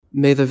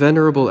May the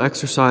venerable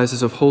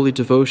exercises of holy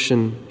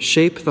devotion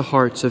shape the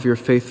hearts of your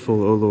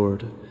faithful, O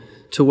Lord,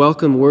 to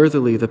welcome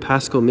worthily the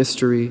Paschal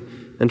mystery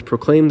and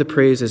proclaim the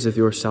praises of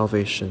your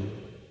salvation.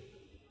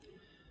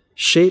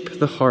 Shape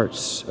the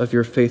hearts of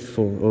your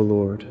faithful, O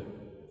Lord,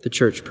 the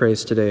Church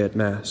prays today at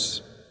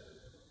Mass.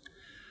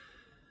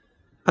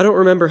 I don't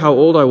remember how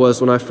old I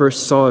was when I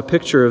first saw a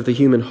picture of the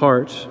human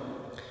heart,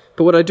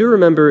 but what I do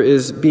remember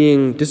is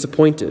being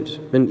disappointed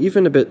and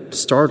even a bit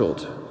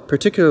startled,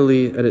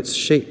 particularly at its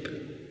shape.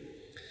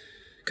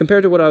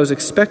 Compared to what I was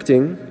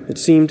expecting, it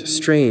seemed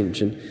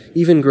strange and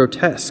even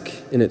grotesque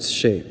in its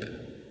shape.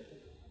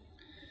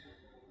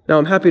 Now,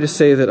 I'm happy to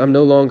say that I'm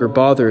no longer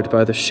bothered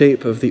by the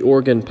shape of the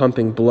organ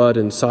pumping blood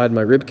inside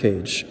my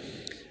ribcage.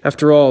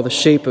 After all, the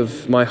shape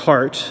of my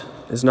heart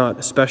is not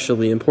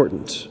especially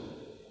important.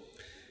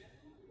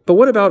 But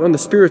what about on the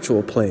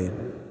spiritual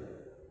plane?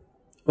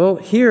 Well,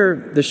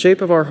 here, the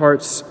shape of our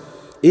hearts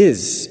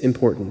is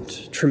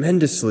important,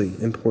 tremendously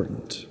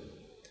important.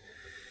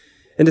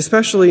 And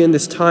especially in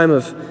this time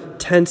of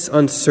tense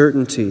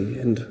uncertainty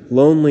and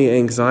lonely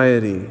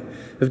anxiety,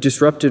 of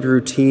disrupted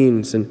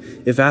routines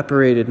and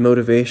evaporated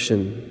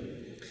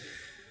motivation,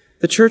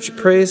 the Church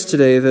prays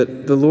today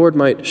that the Lord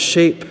might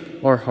shape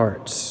our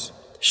hearts,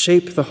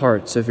 shape the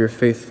hearts of your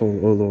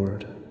faithful, O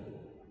Lord.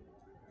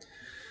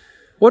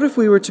 What if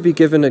we were to be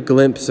given a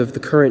glimpse of the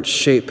current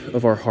shape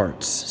of our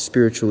hearts,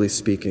 spiritually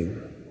speaking?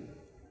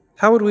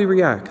 How would we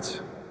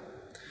react?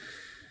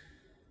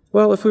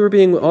 Well, if we were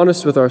being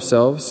honest with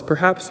ourselves,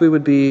 perhaps we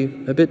would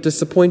be a bit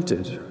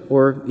disappointed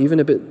or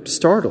even a bit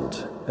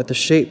startled at the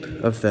shape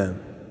of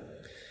them.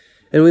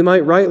 And we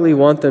might rightly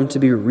want them to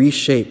be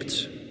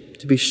reshaped,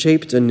 to be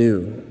shaped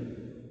anew.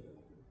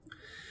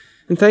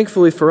 And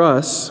thankfully for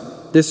us,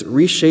 this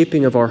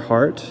reshaping of our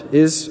heart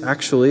is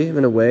actually,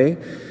 in a way,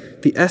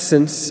 the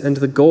essence and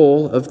the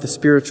goal of the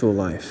spiritual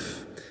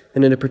life,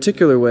 and in a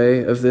particular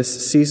way of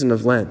this season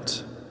of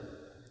Lent.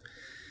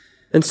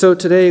 And so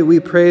today we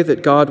pray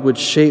that God would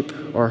shape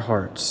our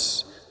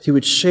hearts. He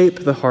would shape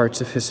the hearts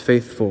of his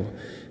faithful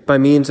by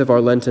means of our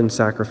Lenten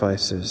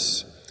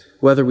sacrifices,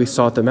 whether we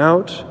sought them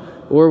out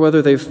or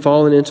whether they've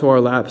fallen into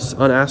our laps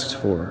unasked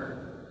for.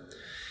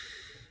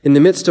 In the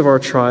midst of our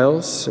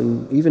trials,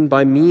 and even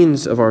by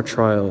means of our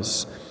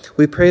trials,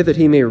 we pray that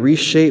he may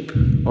reshape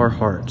our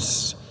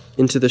hearts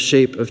into the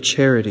shape of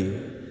charity,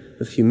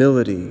 of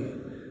humility,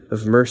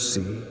 of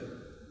mercy.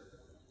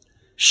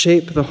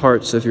 Shape the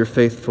hearts of your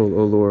faithful,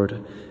 O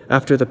Lord,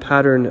 after the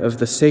pattern of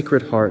the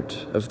Sacred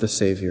Heart of the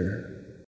Savior.